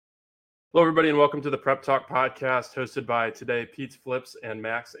Hello, everybody, and welcome to the Prep Talk podcast hosted by today Pete Flips and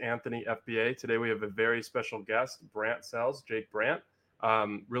Max Anthony FBA. Today we have a very special guest, Brant Sells, Jake Brant.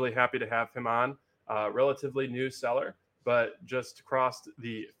 Really happy to have him on. Relatively new seller, but just crossed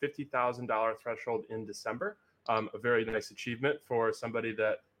the $50,000 threshold in December. A very nice achievement for somebody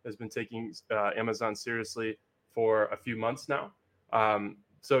that has been taking Amazon seriously for a few months now.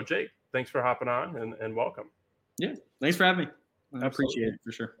 So, Jake, thanks for hopping on and welcome. Yeah, thanks for having me. I appreciate it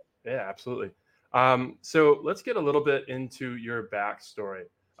for sure. Yeah, absolutely. So let's get a little bit into your backstory.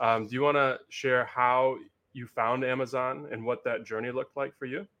 Do you want to share how you found Amazon and what that journey looked like for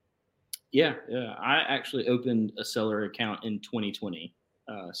you? Yeah. I actually opened a seller account in 2020.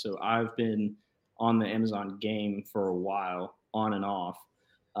 So I've been on the Amazon game for a while, on and off.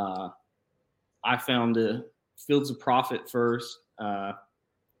 I found Fields of Profit first.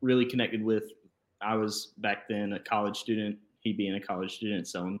 Really connected with. I was back then a college student. He being a college student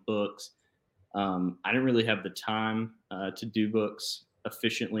selling books. I didn't really have the time to do books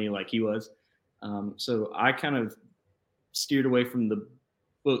efficiently like he was. So I kind of steered away from the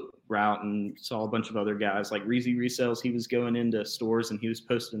book route and saw a bunch of other guys like Reezy Resells. He was going into stores and he was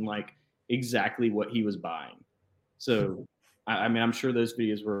posting like exactly what he was buying. So, I mean, I'm sure those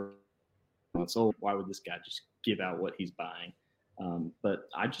videos were so why would this guy just give out what he's buying? But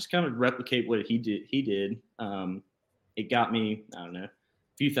I just kind of replicate what he did. It got me, I don't know,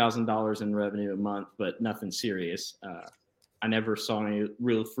 few $1,000s in revenue a month, but nothing serious. I never saw any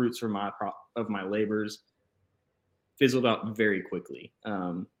real fruits from my labors. Fizzled out very quickly.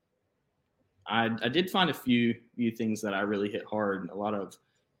 I did find a few things that I really hit hard.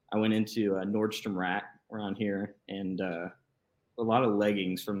 I went into Nordstrom Rack around here and a lot of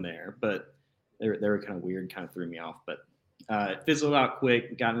leggings from there, but they were kind of weird, kind of threw me off. But it fizzled out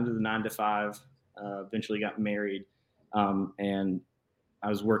quick. Got into the 9 to 5. Eventually got married, and I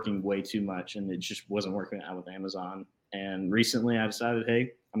was working way too much, and it just wasn't working out with Amazon. And recently I decided,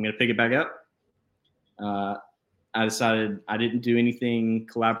 hey, I'm going to pick it back up. I decided I didn't do anything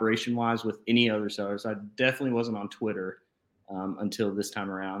collaboration-wise with any other sellers. I definitely wasn't on Twitter until this time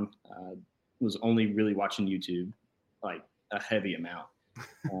around. Was only really watching YouTube, like a heavy amount.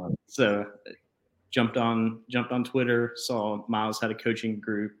 So jumped on Twitter, saw Miles had a coaching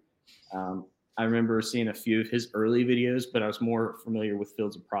group. I remember seeing a few of his early videos, but I was more familiar with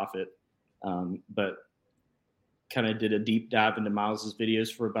Fields of Profit. But kind of did a deep dive into Miles's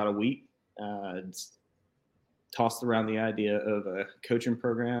videos for about a week. Tossed around the idea of a coaching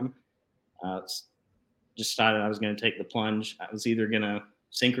program. Just decided I was going to take the plunge. I was either going to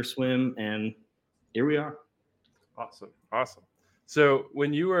sink or swim, and here we are. Awesome. So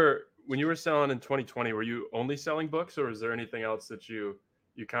when you were selling in 2020, were you only selling books, or is there anything else that you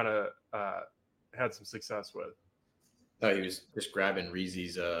kind of had some success with? Oh, he was just grabbing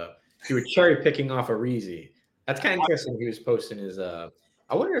Reezy's. He was cherry picking off a Reezy. That's kind of interesting. He was posting his. I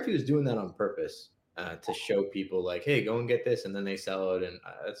wonder if he was doing that on purpose to show people like, hey, go and get this, and then they sell it. And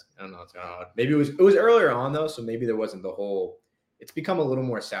I don't know. It's kind of odd. Maybe it was earlier on though, so maybe there wasn't the whole. It's become a little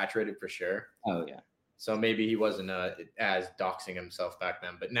more saturated for sure. Oh yeah. So maybe he wasn't as doxing himself back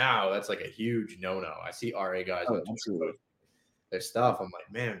then, but now that's like a huge no-no. I see RA guys on Twitter their stuff. I'm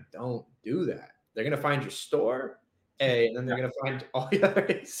like, man, don't do that. They're gonna find your store, and then they're gonna find all the other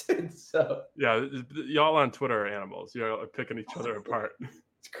ASINs. So yeah, y'all on Twitter are animals. Y'all are picking each other apart.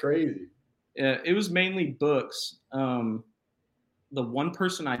 It's crazy. Yeah, it was mainly books. The one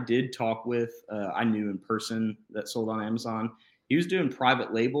person I did talk with, I knew in person that sold on Amazon. He was doing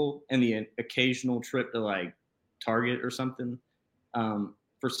private label and the occasional trip to like Target or something.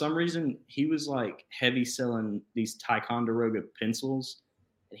 For some reason, he was like heavy selling these Ticonderoga pencils.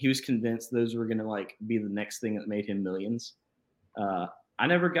 And he was convinced those were going to like be the next thing that made him millions. I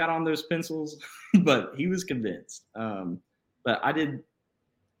never got on those pencils, but he was convinced. But I didn't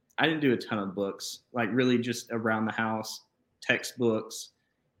do a ton of books, like really just around the house, textbooks.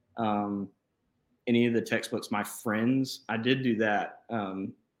 Any of the textbooks, my friends, I did do that.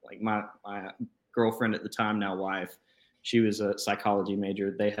 Like my girlfriend at the time, now wife, she was a psychology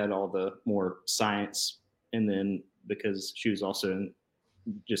major. They had all the more science. And then because she was also in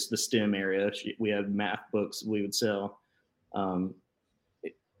just the STEM area, we had math books we would sell.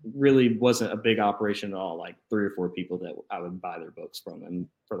 It really wasn't a big operation at all, like 3 or 4 people that I would buy their books from, and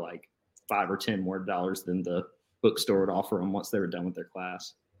for like $5 or $10 more than the bookstore would offer them once they were done with their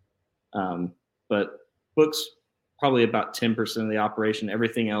class. But books, probably about 10% of the operation.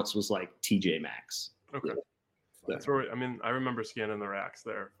 Everything else was like TJ Maxx. Okay. That's where, I mean, I remember scanning the racks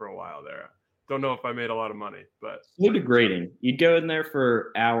there for a while there. Don't know if I made a lot of money, but so degrading. You'd go in there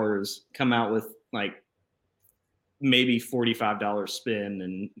for hours, come out with like maybe $45 spend,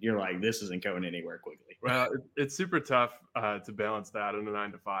 and you're like, this isn't going anywhere quickly. Well, it's super tough to balance that in a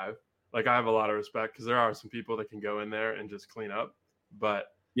 9 to 5. Like, I have a lot of respect because there are some people that can go in there and just clean up,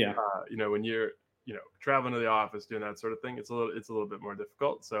 but Yeah. when you're traveling to the office doing that sort of thing, it's a little bit more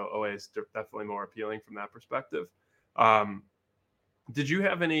difficult. So OA is definitely more appealing from that perspective. Did you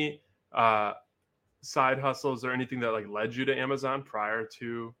have any side hustles or anything that like led you to Amazon prior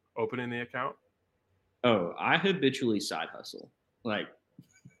to opening the account? Oh, I habitually side hustle. Like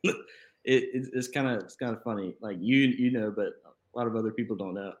it's kind of funny. Like but a lot of other people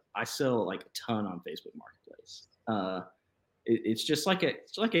don't know. I sell like a ton on Facebook Marketplace. It's just like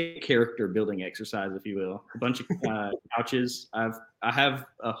a character building exercise, if you will. A bunch of couches. I have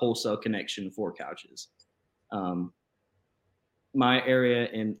a wholesale connection for couches. My area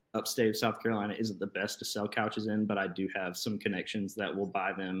in upstate of South Carolina isn't the best to sell couches in, but I do have some connections that will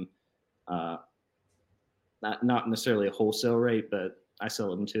buy them. Not necessarily a wholesale rate, but I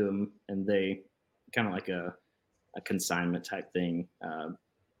sell them to them, and they kind of like a consignment type thing.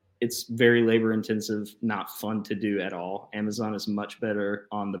 It's very labor intensive, not fun to do at all. Amazon is much better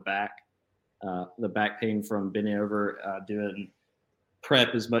on the back. The back pain from bending over doing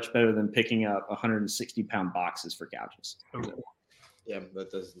prep is much better than picking up 160-pound boxes for couches. So. Yeah, that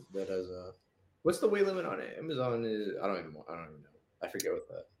does. What's the weight limit on it? Amazon is. I don't even know. I forget what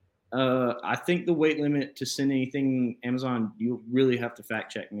that. I think the weight limit to send anything Amazon, you really have to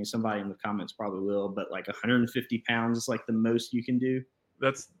fact check me. Somebody in the comments probably will, but like 150 pounds is like the most you can do.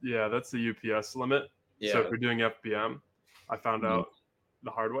 That's the UPS limit. Yeah. So if you're doing FBM, I found out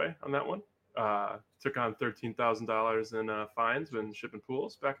the hard way on that one. Took on $13,000 in fines when shipping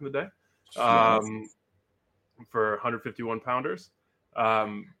pools back in the day for 151 pounders.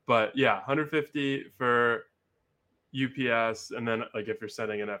 But yeah, 150 for UPS, and then like if you're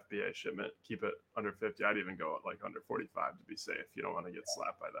sending an FBA shipment, keep it under 50. I'd even go at like under 45 to be safe. You don't want to get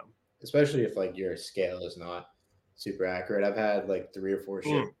slapped by them. Especially if like your scale is not super accurate. I've had like 3 or 4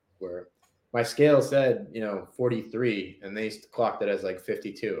 shipments where my scale said 43, and they clocked it as like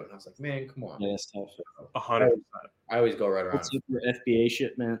 52, and I was like, man, come on. Yeah, that's tough. 100%. I always go right around. Your FBA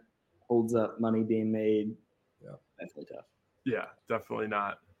shipment holds up money being made. Yeah, definitely tough. Yeah, definitely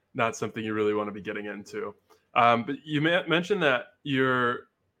not something you really want to be getting into. But you mentioned that you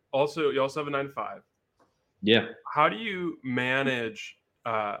also have a 9 to 5. Yeah. How do you manage,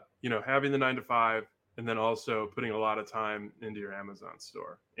 having the 9 to 5 and then also putting a lot of time into your Amazon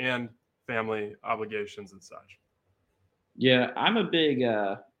store and family obligations and such? Yeah, I'm a big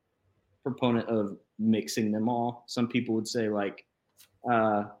proponent of mixing them all. Some people would say like,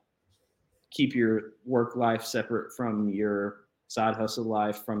 keep your work life separate from your side hustle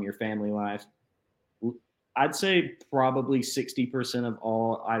life, from your family life. I'd say probably 60% of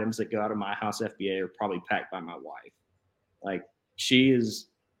all items that go out of my house FBA are probably packed by my wife. Like she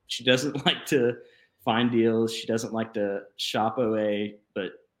doesn't like to find deals. She doesn't like to shop OA,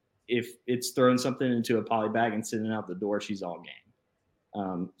 but if it's throwing something into a poly bag and sending out the door, she's all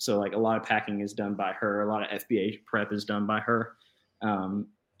game. So like a lot of packing is done by her. A lot of FBA prep is done by her.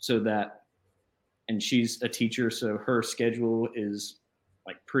 And she's a teacher, so her schedule is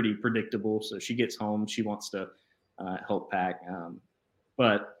like pretty predictable. So she gets home, she wants to help pack.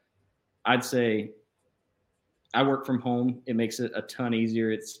 But I'd say I work from home. It makes it a ton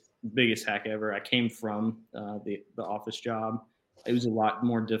easier. It's the biggest hack ever. I came from the office job. It was a lot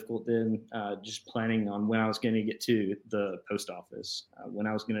more difficult than just planning on when I was going to get to the post office. When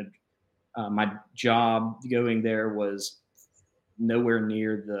I was going to, my job going there was nowhere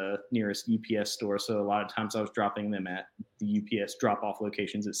near the nearest UPS store. So a lot of times I was dropping them at the UPS drop-off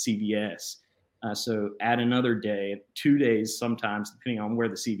locations at CVS. So add another day, 2 days sometimes, depending on where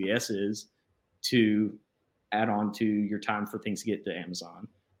the CVS is, to add on to your time for things to get to Amazon.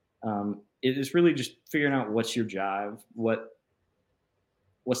 It is really just figuring out what's your jive,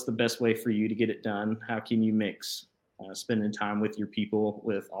 what's the best way for you to get it done. How can you mix spending time with your people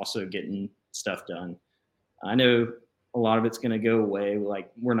with also getting stuff done? I know a lot of it's going to go away.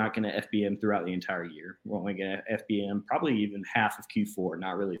 Like we're not going to FBM throughout the entire year. We're only going to FBM probably even half of Q4,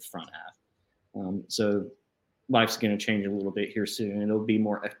 not really the front half. So life's going to change a little bit here soon. It'll be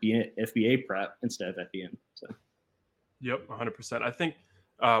more FBA prep instead of FBM. So. Yep, 100%. I think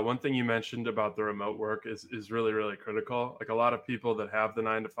one thing you mentioned about the remote work is really, really critical. Like a lot of people that have the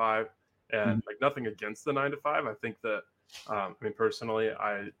 9 to 5 and like nothing against the 9 to 5. I think that, personally,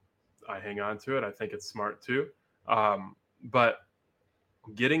 I hang on to it. I think it's smart too. But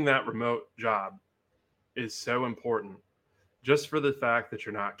getting that remote job is so important just for the fact that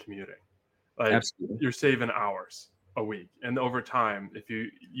you're not commuting. Like Absolutely. You're saving hours a week. And over time, if you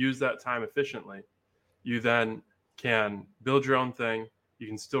use that time efficiently, you then can build your own thing. You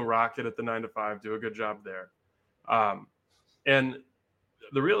can still rock it at the 9 to 5, do a good job there. And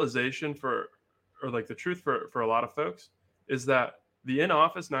the realization the truth for a lot of folks is that the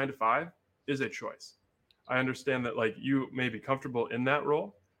in-office 9 to 5 is a choice. I understand that like you may be comfortable in that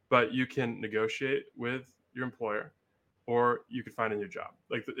role, but you can negotiate with your employer, or you could find a new job.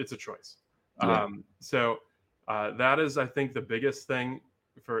 Like it's a choice. Yeah. So that is, I think, the biggest thing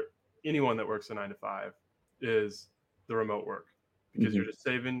for anyone that works a 9 to 5 is the remote work, because you're just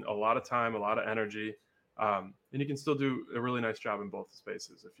saving a lot of time, a lot of energy, and you can still do a really nice job in both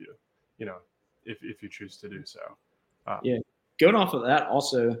spaces if you choose to do so. Yeah. Going off of that,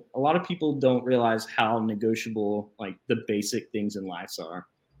 also, a lot of people don't realize how negotiable like the basic things in life are.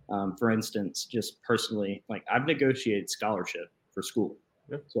 For instance, just personally, like I've negotiated scholarship for school.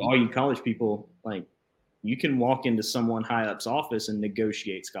 Yeah. So all you college people, like you can walk into someone high up's office and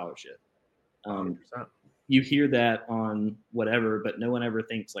negotiate scholarship. 100%. You hear that on whatever, but no one ever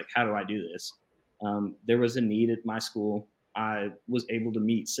thinks like, how do I do this? There was a need at my school. I was able to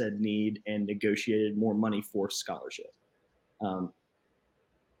meet said need and negotiated more money for scholarship.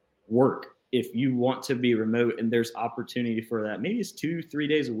 Work. If you want to be remote and there's opportunity for that, maybe it's 2-3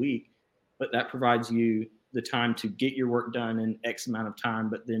 days a week, but that provides you the time to get your work done in X amount of time,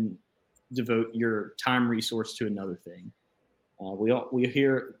 but then devote your time resource to another thing. We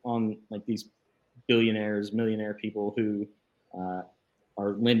hear on like these billionaires, millionaire people who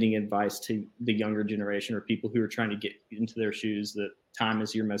are lending advice to the younger generation or people who are trying to get into their shoes that time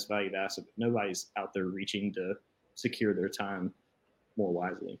is your most valued asset, but nobody's out there reaching to secure their time more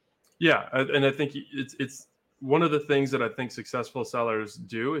wisely. Yeah, and I think it's one of the things that I think successful sellers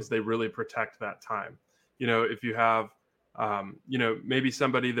do is they really protect that time. If you have, maybe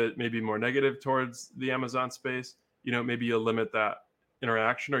somebody that may be more negative towards the Amazon space, maybe you limit that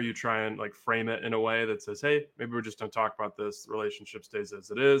interaction, or you try and like frame it in a way that says, hey, maybe we just don't talk about this. The relationship stays as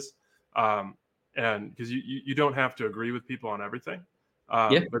it is. And because you don't have to agree with people on everything.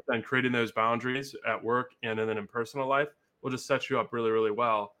 But then creating those boundaries at work and then in personal life will just set you up really, really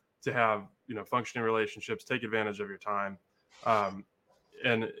well to have, functioning relationships, take advantage of your time.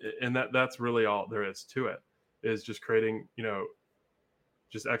 And that's really all there is to it, is just creating,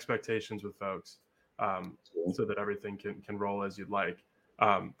 just expectations with folks, so that everything can roll as you'd like.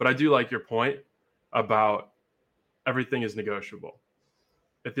 But I do like your point about everything is negotiable.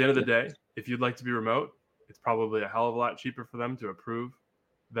 At the end of the day, if you'd like to be remote, it's probably a hell of a lot cheaper for them to approve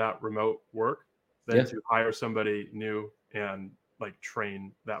that remote work than to hire somebody new and like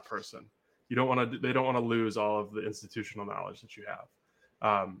train that person. They don't want to lose all of the institutional knowledge that you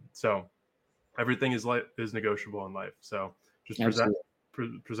have. So everything is negotiable in life. So just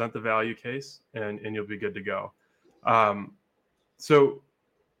present the value case and you'll be good to go. So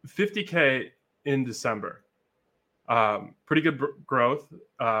 50K in December, pretty good growth.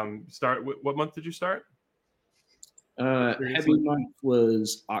 What month did you start? Heavy month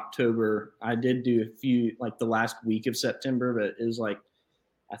was October. I did do a few, like the last week of September, but it was like,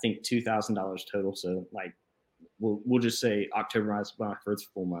 I think $2,000 total. So like, we'll just say October was my first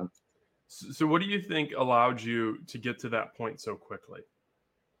full month. So what do you think allowed you to get to that point so quickly?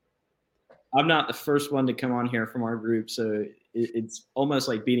 I'm not the first one to come on here from our group, so it's almost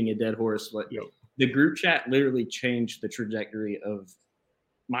like beating a dead horse. But the group chat literally changed the trajectory of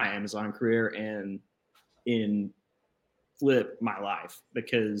my Amazon career and in Flip my life,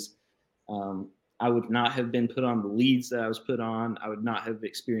 because I would not have been put on the leads that I was put on. I would not have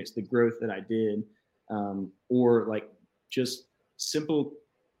experienced the growth that I did, or like just simple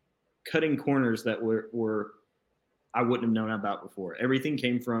cutting corners that were I wouldn't have known about before. Everything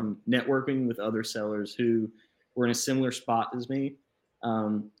came from networking with other sellers who were in a similar spot as me.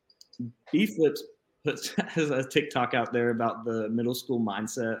 B-Flips has a TikTok out there about the middle school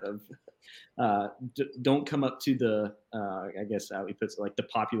mindset of don't come up to the, I guess how he puts it, like the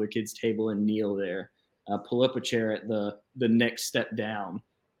popular kids table and kneel there. Pull up a chair at the next step down.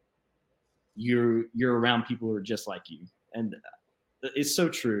 You're around people who are just like you. And it's so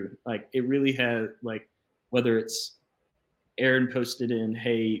true. Like it really had, like, whether it's Aaron posted in,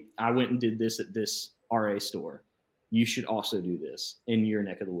 hey, I went and did this at this RA store. You should also do this in your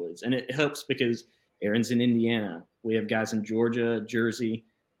neck of the woods. And it helps because Aaron's in Indiana. We have guys in Georgia, Jersey.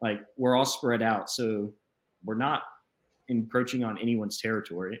 Like we're all spread out. So we're not encroaching on anyone's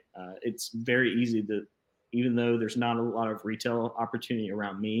territory. It's very easy to, even though there's not a lot of retail opportunity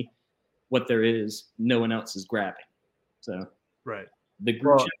around me, what there is, no one else is grabbing. So right. The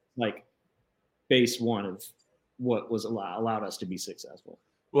group chat is like base one of what was allowed us to be successful.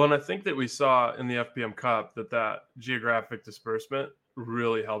 Well, and I think that we saw in the FPM Cup that geographic disbursement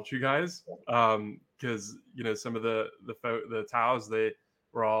really helped you guys, because some of the Taos, they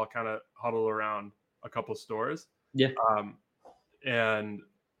were all kind of huddled around a couple stores. Yeah. And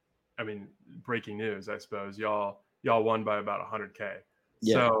I mean, breaking news, I suppose y'all won by about 100K.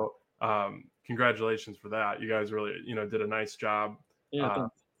 Yeah. So congratulations for that. You guys really did a nice job.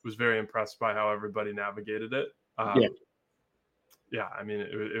 Was very impressed by how everybody navigated it. Yeah, I mean,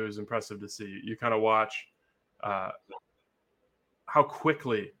 it was impressive to see. You kind of watch how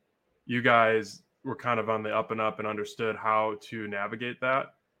quickly you guys were kind of on the up and up and understood how to navigate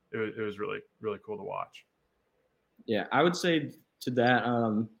that. It was really, really cool to watch. Yeah, I would say to that,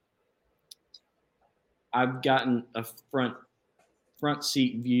 I've gotten a front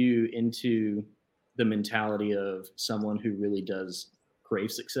seat view into the mentality of someone who really does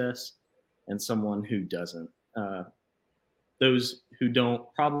crave success and someone who doesn't. Those who don't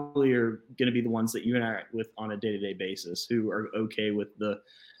probably are going to be the ones that you interact with on a day-to-day basis, who are okay with the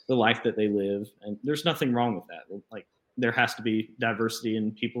life that they live. And there's nothing wrong with that. Like, there has to be diversity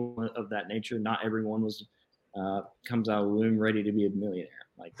in people of that nature. Not everyone comes out of the womb ready to be a millionaire.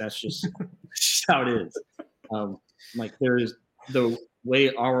 Like, that's just how it is. Like, there is the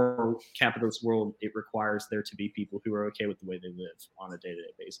way our capitalist world, it requires there to be people who are okay with the way they live on a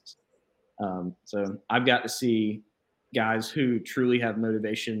day-to-day basis. So I've got to see guys who truly have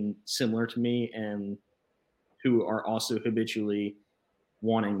motivation similar to me and who are also habitually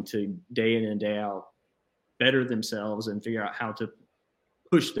wanting to day in and day out better themselves and figure out how to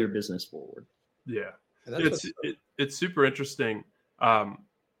push their business forward. Yeah. It's super interesting. Over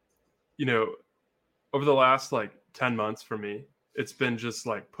the last 10 months for me, it's been just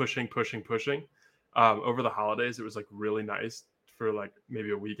pushing. Over the holidays, it was really nice for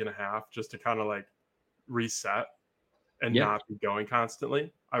maybe a week and a half just to kind of reset and not be going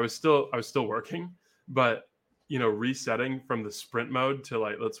constantly. I was still working, but resetting from the sprint mode to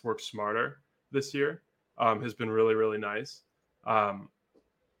let's work smarter this year has been really, really nice.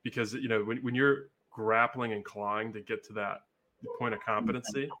 Because when you're grappling and clawing to get to that point of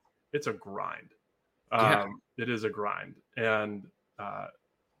competency, it's a grind. It is a grind, and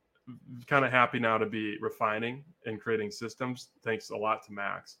kind of happy now to be refining and creating systems. Thanks a lot to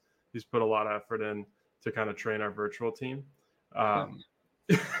Max. He's put a lot of effort in to kind of train our virtual team. And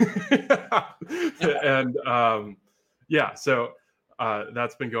so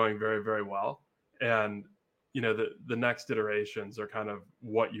that's been going very, very well. And the next iterations are kind of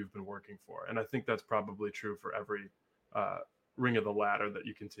what you've been working for, and I think that's probably true for every ring of the ladder that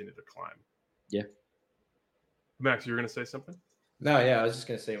you continue to climb. Yeah. Max, you were going to say something? No, yeah, I was just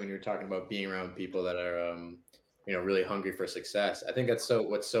going to say, when you were talking about being around people that are really hungry for success, I think that's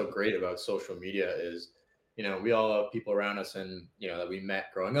what's so great about social media is, we all have people around us and, that we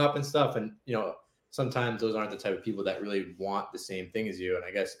met growing up and stuff. And, sometimes those aren't the type of people that really want the same thing as you. And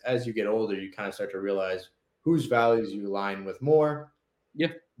I guess as you get older, you kind of start to realize whose values you align with more.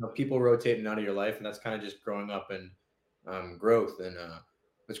 Yeah. People rotating out of your life. And that's kind of just growing up and growth. And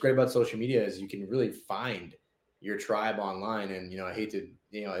what's great about social media is you can really find your tribe online. And, I hate to,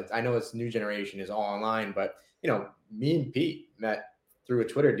 I know it's new generation is all online, but, me and Pete met through a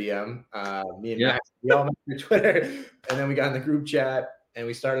Twitter DM. Me and Max, we all met through Twitter, and then we got in the group chat and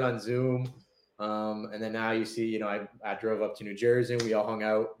we started on Zoom. And then now you see, I drove up to New Jersey and we all hung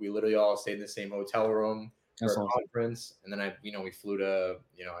out. We literally all stayed in the same hotel room for a conference. And then we flew to,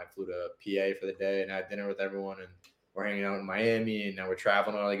 I flew to PA for the day and had dinner with everyone, and we're hanging out in Miami, and now we're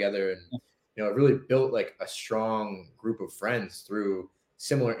traveling all together. And, it really built a strong group of friends through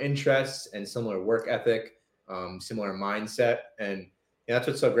similar interests and similar work ethic, similar mindset. And that's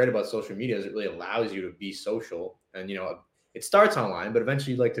what's so great about social media is it really allows you to be social. And, it starts online, but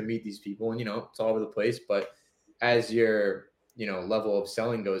eventually you'd like to meet these people, and, it's all over the place. But as your, level of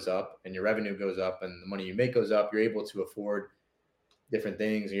selling goes up and your revenue goes up and the money you make goes up, you're able to afford different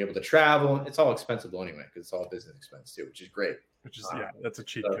things and you're able to travel. It's all expensive anyway, because it's all business expense too, which is great. Which is, that's a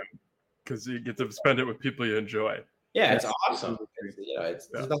cheat code, because you get to spend it with people you enjoy. Yeah, it's awesome.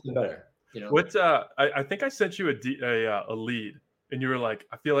 There's nothing better. What I think I sent you a lead, and you were like,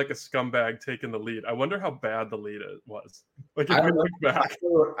 I feel like a scumbag taking the lead. I wonder how bad the lead was. If I you look back.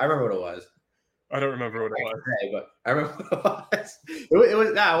 I remember what it was. I don't remember what it was. But I remember what it was. It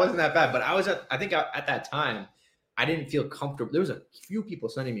wasn't that bad. But I think at that time, I didn't feel comfortable. There was a few people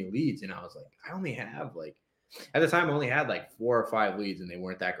sending me leads, and I was like, I only have at the time, I only had 4 or 5 leads, and they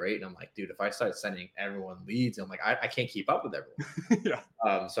weren't that great. And I'm like, dude, if I start sending everyone leads, I'm like, I can't keep up with everyone.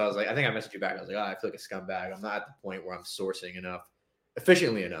 Yeah. So I was like, I think I messaged you back. I was like, I feel like a scumbag. I'm not at the point where I'm sourcing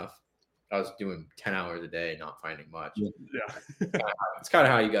efficiently enough. I was doing 10 hours a day, not finding much. Yeah. It's kind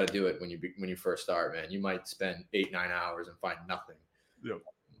of how you got to do it when you first start, man. You might spend 8-9 hours and find nothing. Yep.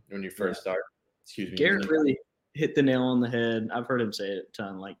 When you first start. Excuse me. Garrett really hit the nail on the head. I've heard him say it a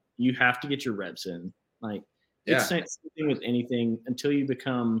ton. Like, you have to get your reps in. Like, it's the same thing with anything until you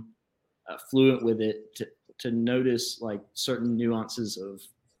become fluent with it to notice like certain nuances of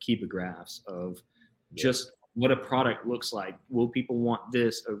keepagraphs, of just what a product looks like. Will people want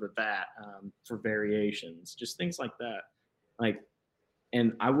this over that for variations? Just things like that. Like,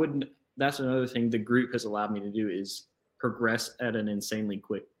 and I wouldn't, that's another thing the group has allowed me to do is progress at an insanely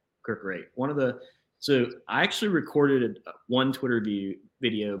quick rate. So I actually recorded one Twitter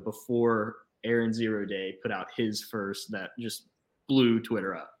video before Aaron Zero Day put out his first that just blew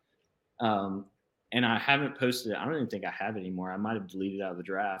Twitter up. And I haven't posted it. I don't even think I have it anymore. I might have deleted it out of the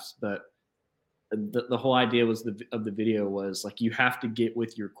drafts, but the whole idea of the video was like, you have to get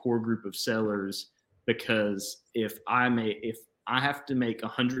with your core group of sellers, because if I have to make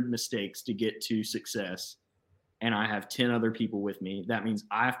 100 mistakes to get to success, and I have 10 other people with me, that means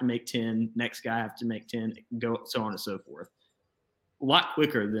I have to make 10, next guy have to make 10, go so on and so forth. A lot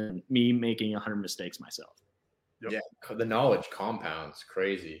quicker than me making 100 mistakes myself. Yep. Yeah, the knowledge compounds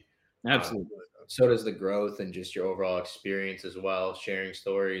crazy. Absolutely. So does the growth and just your overall experience as well, sharing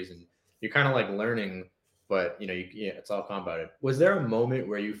stories, and you're kind of like learning, but it's all compounded. Was there a moment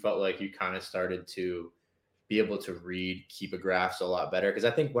where you felt like you kind of started to be able to read keepagraphs a lot better? Because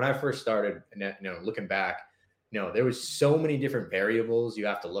I think when I first started, looking back, there was so many different variables you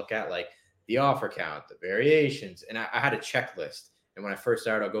have to look at, like the offer count, the variations, and I had a checklist. And when I first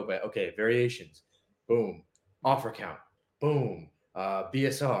started, I'll go by, okay, variations, boom, offer count, boom,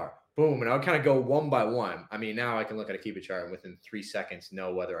 BSR, boom. And I'll kind of go one by one. I mean, now I can look at a Keepa chart and within 3 seconds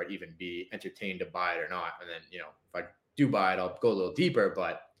know whether I'd even be entertained to buy it or not. And then, if I do buy it, I'll go a little deeper,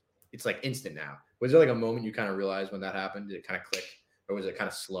 but it's like instant now. Was there like a moment you kind of realized when that happened? Did it kind of click, or was it kind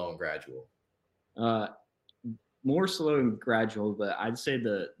of slow and gradual? More slow and gradual, but I'd say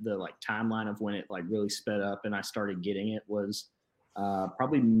the like timeline of when it like really sped up and I started getting it was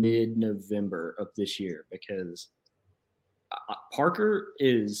probably mid-November of this year, because Parker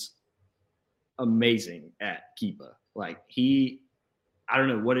is amazing at Keepa. Like, I don't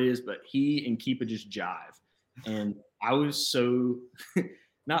know what it is, but he and Keepa just jive. And I was so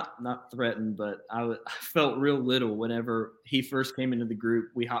not threatened, but I felt real little whenever he first came into the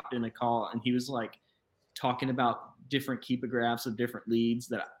group. We hopped in a call and he was like talking about different keepagraphs of different leads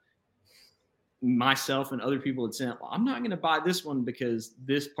that myself and other people had sent. Well, I'm not going to buy this one because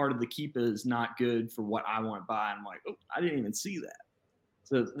this part of the Keepa is not good for what I want to buy. And I'm like, oh, I didn't even see that.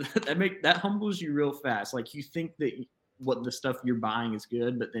 So that humbles you real fast. Like, you think that what the stuff you're buying is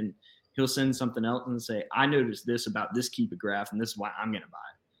good, but then he'll send something else and say, I noticed this about this keepagraph, and this is why I'm going to buy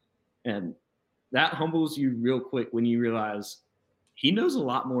it. And that humbles you real quick when you realize he knows a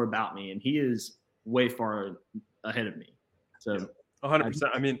lot more about me, and he is way far ahead of me. So 100%.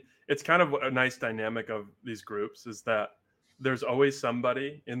 I mean, it's kind of a nice dynamic of these groups is that there's always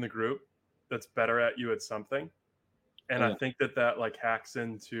somebody in the group that's better at you at something. And I think that like hacks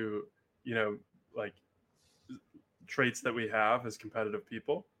into, like traits that we have as competitive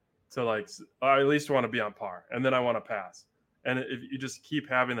people. So like, I at least want to be on par, and then I want to pass. And if you just keep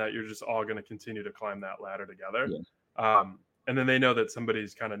having that, you're just all going to continue to climb that ladder together. Yeah. And then they know that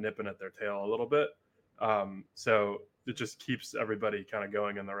somebody's kind of nipping at their tail a little bit. So it just keeps everybody kind of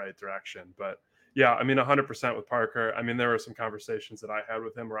going in the right direction. But yeah, I mean, 100% with Parker. I mean, there were some conversations that I had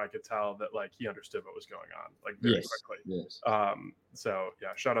with him where I could tell that like he understood what was going on, like very quickly. Yes. So yeah,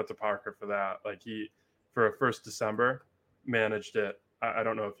 shout out to Parker for that. Like, he, for a first December, managed it. I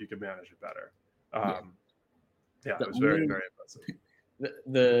don't know if you could manage it better. Yeah, it was very, very impressive.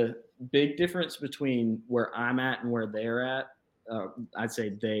 The big difference between where I'm at and where they're at, I'd say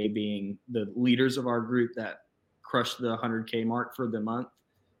they being the leaders of our group that crushed the 100K mark for the month,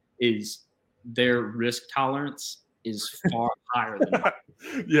 is their risk tolerance is far higher than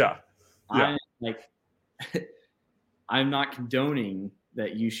mine. Yeah. I'm not condoning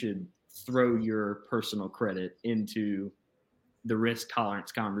that you should throw your personal credit into the risk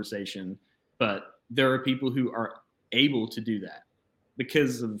tolerance conversation, but there are people who are able to do that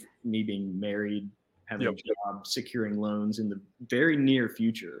because of me being married, having a job, securing loans in the very near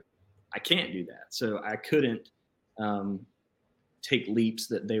future. I can't do that. So I couldn't take leaps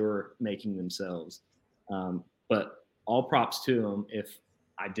that they were making themselves. But all props to them. If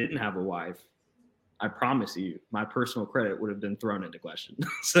I didn't have a wife, I promise you, my personal credit would have been thrown into question.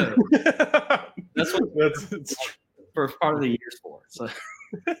 So that's what for part of the year's for. So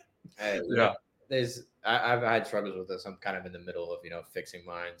I've had struggles with this. I'm kind of in the middle of fixing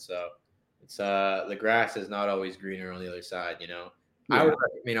mine. So it's the grass is not always greener on the other side. I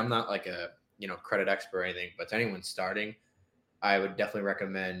mean, I'm not like a credit expert or anything, but to anyone starting, I would definitely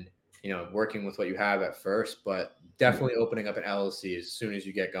recommend working with what you have at first, but definitely opening up an LLC as soon as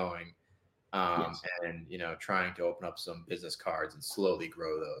you get going. Yes. And trying to open up some business cards and slowly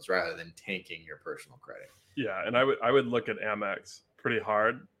grow those rather than tanking your personal credit. Yeah, and I would look at Amex pretty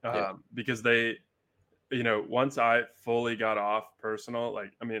hard because they, once I fully got off personal,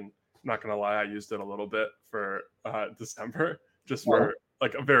 like, I mean, I'm not gonna lie, I used it a little bit for December, just for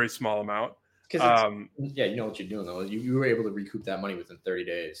like a very small amount. Because you know what you're doing though. You were able to recoup that money within 30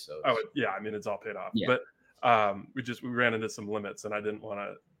 days. So I mean, it's all paid off. Yeah. But we ran into some limits, and I didn't want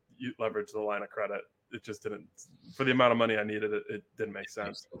to leverage the line of credit. It just didn't, for the amount of money I needed. It didn't make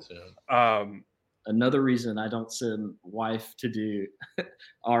sense. Another reason I don't send wife to do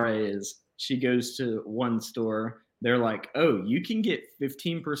RA is she goes to one store. They're like, "Oh, you can get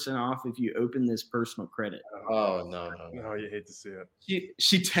 15% off if you open this personal credit." Oh no! You hate to see it.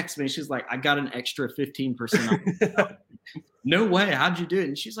 She texts me. She's like, "I got an extra 15% off." No way! How'd you do it?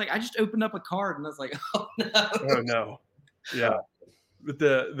 And she's like, "I just opened up a card." And I was like, "Oh no!" Oh no! Yeah, but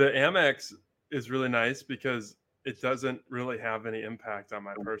the Amex is really nice because it doesn't really have any impact on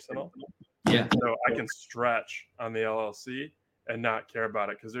my personal. Yeah. So I can stretch on the LLC and not care about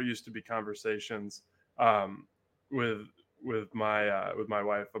it, because there used to be conversations with my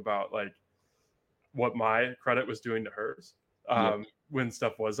wife about like what my credit was doing to hers when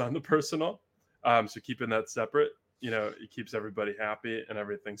stuff was on the personal. So keeping that separate, it keeps everybody happy and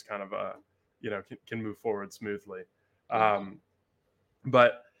everything's kind of can move forward smoothly.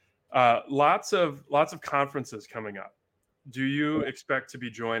 But lots of conferences coming up. Do you expect to be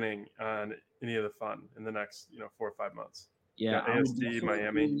joining on any of the fun in the next 4 or 5 months? Yeah, ASD,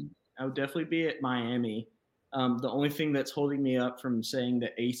 Miami. I would definitely be at Miami. The only thing that's holding me up from saying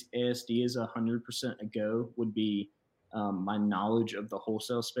that ASD is 100% a go would be my knowledge of the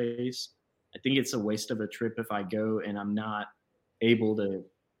wholesale space. I think it's a waste of a trip if I go and I'm not able to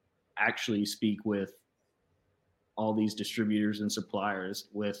actually speak with all these distributors and suppliers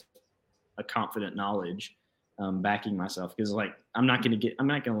with a confident knowledge backing myself, because like I'm not going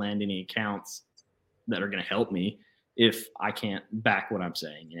to land any accounts that are going to help me if I can't back what I'm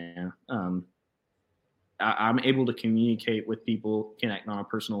saying. I'm able to communicate with people, connect on a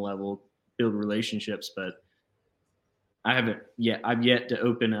personal level, build relationships, but I've yet to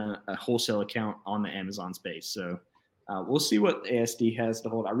open a wholesale account on the Amazon space. So we'll see what ASD has to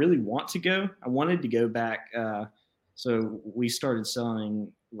hold. I really want to go. I wanted to go back. So we started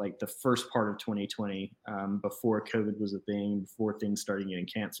selling like the first part of 2020 before COVID was a thing, before things started getting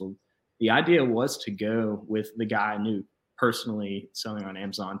canceled. The idea was to go with the guy I knew personally selling on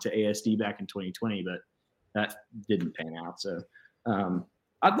Amazon to ASD back in 2020, but that didn't pan out. So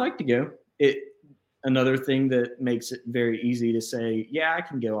I'd like to go. Another thing that makes it very easy to say, yeah, I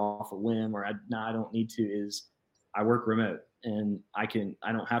can go off a whim, or I don't need to, is I work remote and I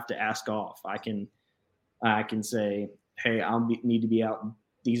don't have to ask off. I can say, hey, need to be out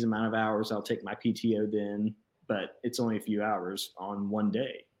these amount of hours. I'll take my PTO then, but it's only a few hours on one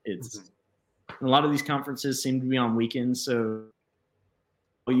day. A lot of these conferences seem to be on weekends. So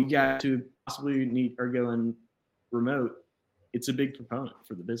you guys who possibly are going remote, it's a big proponent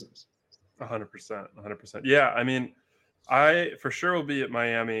for the business. 100%. Yeah. I mean, I for sure will be at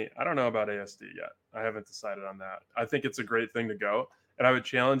Miami. I don't know about ASD yet. I haven't decided on that. I think it's a great thing to go. And I would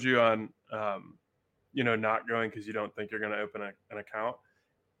challenge you on, not going because you don't think you're going to open an account.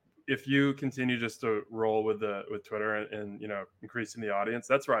 If you continue just to roll with Twitter and increasing the audience,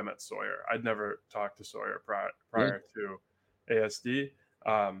 that's where I met Sawyer. I'd never talked to Sawyer prior to ASD.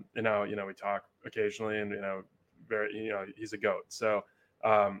 And now, we talk occasionally, and, he's a goat. So,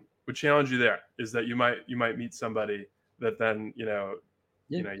 would challenge you there is that you might meet somebody that then, you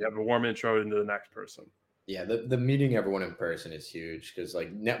have a warm intro into the next person. Yeah. The meeting everyone in person is huge, because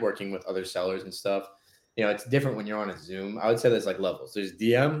like networking with other sellers and stuff, it's different when you're on a Zoom. I would say there's like levels. There's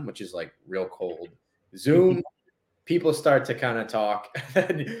DM, which is like real cold. Zoom, people start to kind of talk.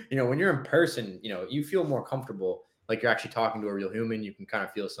 When you're in person, you feel more comfortable. Like you're actually talking to a real human. You can kind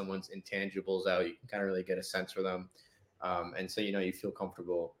of feel someone's intangibles out. You can kind of really get a sense for them. And so, you feel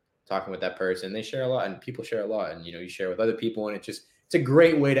comfortable talking with that person. They share a lot, and people share a lot. And, you share with other people. And it's a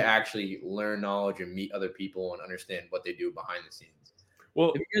great way to actually learn knowledge and meet other people and understand what they do behind the scenes.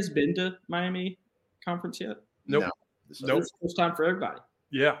 Well, have you guys been to Miami conference yet? Nope. Nope. It's the first time for everybody.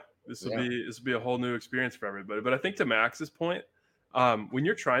 Yeah. This will be a whole new experience for everybody. But I think to Max's point, when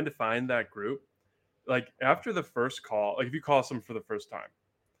you're trying to find that group, like after the first call, like if you call someone for the first time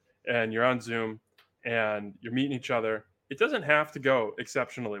and you're on Zoom and you're meeting each other, it doesn't have to go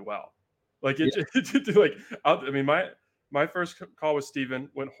exceptionally well. Like my first call with Steven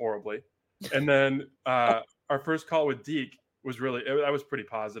went horribly. And then our first call with Deke, was really, I was pretty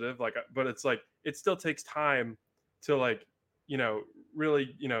positive. Like, but it's like, it still takes time to like,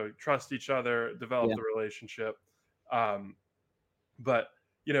 really, trust each other, develop the relationship. But,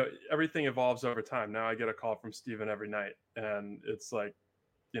 everything evolves over time. Now I get a call from Steven every night, and it's like,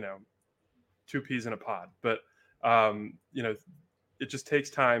 two peas in a pod. But, it just takes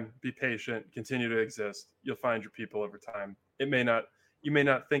time. Be patient, continue to exist. You'll find your people over time. You may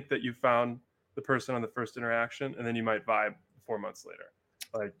not think that you found the person on the first interaction, and then you might vibe 4 months later.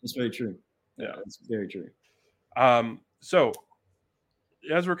 Like, it's very true. Yeah, it's very true. So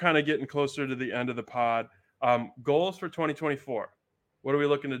as we're kind of getting closer to the end of the pod, goals for 2024. What are we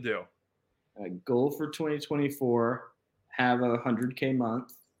looking to do? Goal for 2024, have a 100K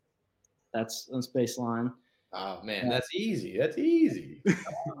month. That's baseline. Oh man, that's easy. That's easy.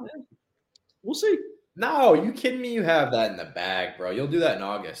 We'll see. No, you kidding me? You have that in the bag, bro. You'll do that in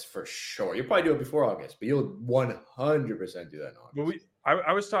August for sure. You'll probably do it before August, but you'll 100% do that in August. But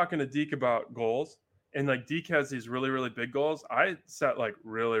I was talking to Deke about goals, and like Deke has these really, really big goals. I set like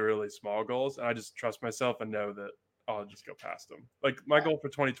really, really small goals, and I just trust myself and know that I'll just go past them. Like my goal for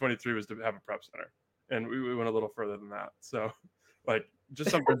 2023 was to have a prep center, and we went a little further than that. So like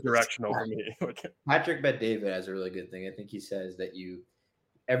just something directional for me. Patrick Bet David has a really good thing. I think he says that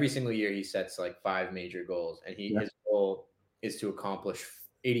every single year he sets like 5 major goals, and his goal is to accomplish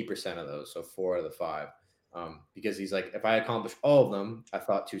 80% of those. So 4 out of the 5. Because he's like, if I accomplish all of them, I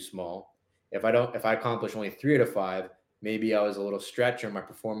thought too small. If I accomplish only 3 out of 5, maybe I was a little stretch or my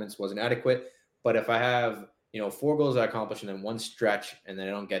performance wasn't adequate. But if I have, 4 goals I accomplish and then 1 stretch and then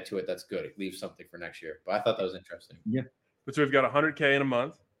I don't get to it, that's good. It leaves something for next year. But I thought that was interesting. Yeah. But so we've got 100K in a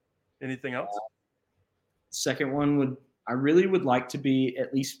month. Anything else? Second one I really would like to be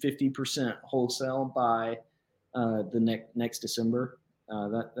at least 50% wholesale by the next December.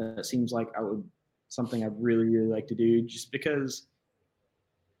 That seems like something I'd really, really like to do, just because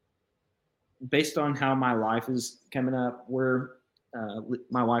based on how my life is coming up,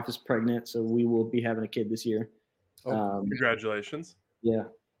 my wife is pregnant, so we will be having a kid this year. Congratulations. Yeah.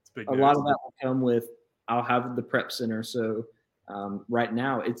 It's big a news. lot of that will come with, I'll have the prep center. So right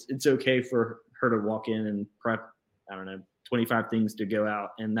now it's okay for her to walk in and prep, 25 things to go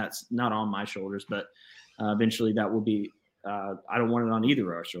out. And that's not on my shoulders, but eventually that will be, I don't want it on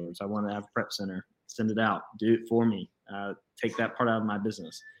either of our shoulders. I want to have a prep center, send it out, do it for me, take that part out of my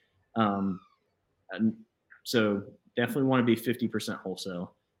business. And so definitely want to be 50%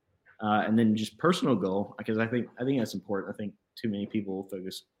 wholesale. And then just personal goal, because I think that's important. I think too many people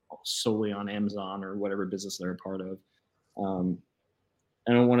focus solely on Amazon or whatever business they're a part of.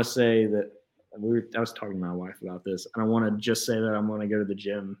 I don't want to say that I was talking to my wife about this. I don't want to just say that I'm going to go to the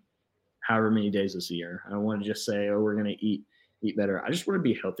gym however many days this year. I don't want to just say, oh, we're going to eat better. I just want to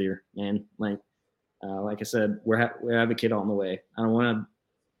be healthier, man. Like I said, we have a kid on the way. I don't want to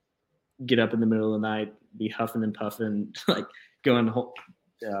get up in the middle of the night, be huffing and puffing, like going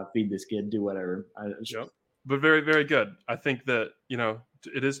to feed this kid, do whatever. Yep. But very, very good. I think that,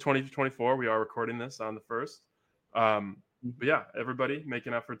 it is 2024. We are recording this on the 1st. But yeah, everybody make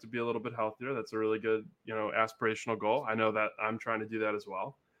an effort to be a little bit healthier. That's a really good, aspirational goal. I know that I'm trying to do that as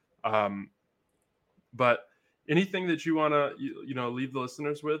well. But anything that you want to, leave the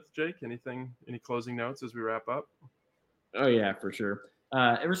listeners with, Jake? Any closing notes as we wrap up? Oh yeah, for sure.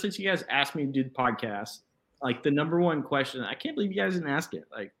 Ever since you guys asked me to do the podcast, like the number one question, I can't believe you guys didn't ask it.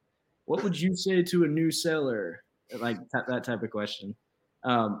 Like, what would you say to a new seller? Like that type of question.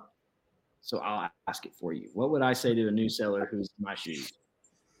 So I'll ask it for you. What would I say to a new seller who's in my shoes?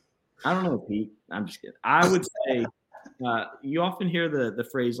 I don't know, Pete. I'm just kidding. I would say you often hear the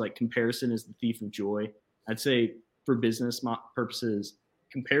phrase like comparison is the thief of joy. I'd say for business purposes,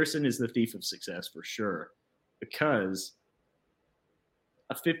 comparison is the thief of success for sure, because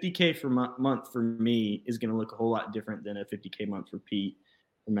a 50K for month for me is going to look a whole lot different than a 50K month for Pete,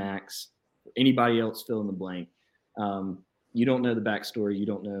 for Max, for anybody else fill in the blank. You don't know the backstory. You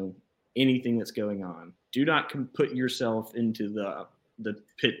don't know anything that's going on. Do not put yourself into the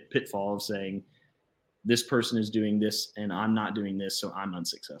pitfall of saying this person is doing this and I'm not doing this, so I'm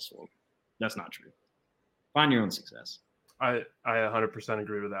unsuccessful. That's not true. Find your own success. I 100%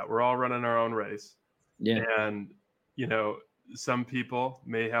 agree with that. We're all running our own race. Yeah. And, some people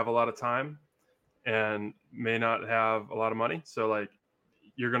may have a lot of time and may not have a lot of money. So like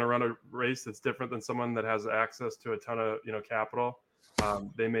you're going to run a race that's different than someone that has access to a ton of, capital.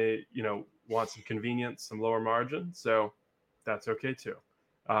 They may, want some convenience, some lower margin. So that's okay too.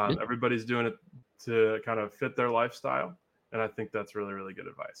 Everybody's doing it to kind of fit their lifestyle. And I think that's really, really good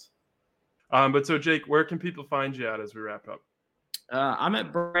advice. But so Jake, where can people find you at as we wrap up? I'm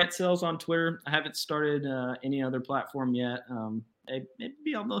at Brant Sales on Twitter. I haven't started any other platform yet.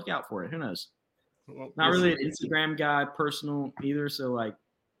 Maybe I'll look out for it. Who knows? Well, Not really an Instagram guy, personal either. So like,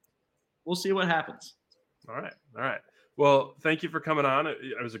 we'll see what happens. All right. Well, thank you for coming on.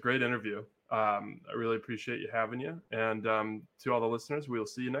 It was a great interview. I really appreciate you having you. And to all the listeners, we'll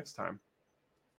see you next time.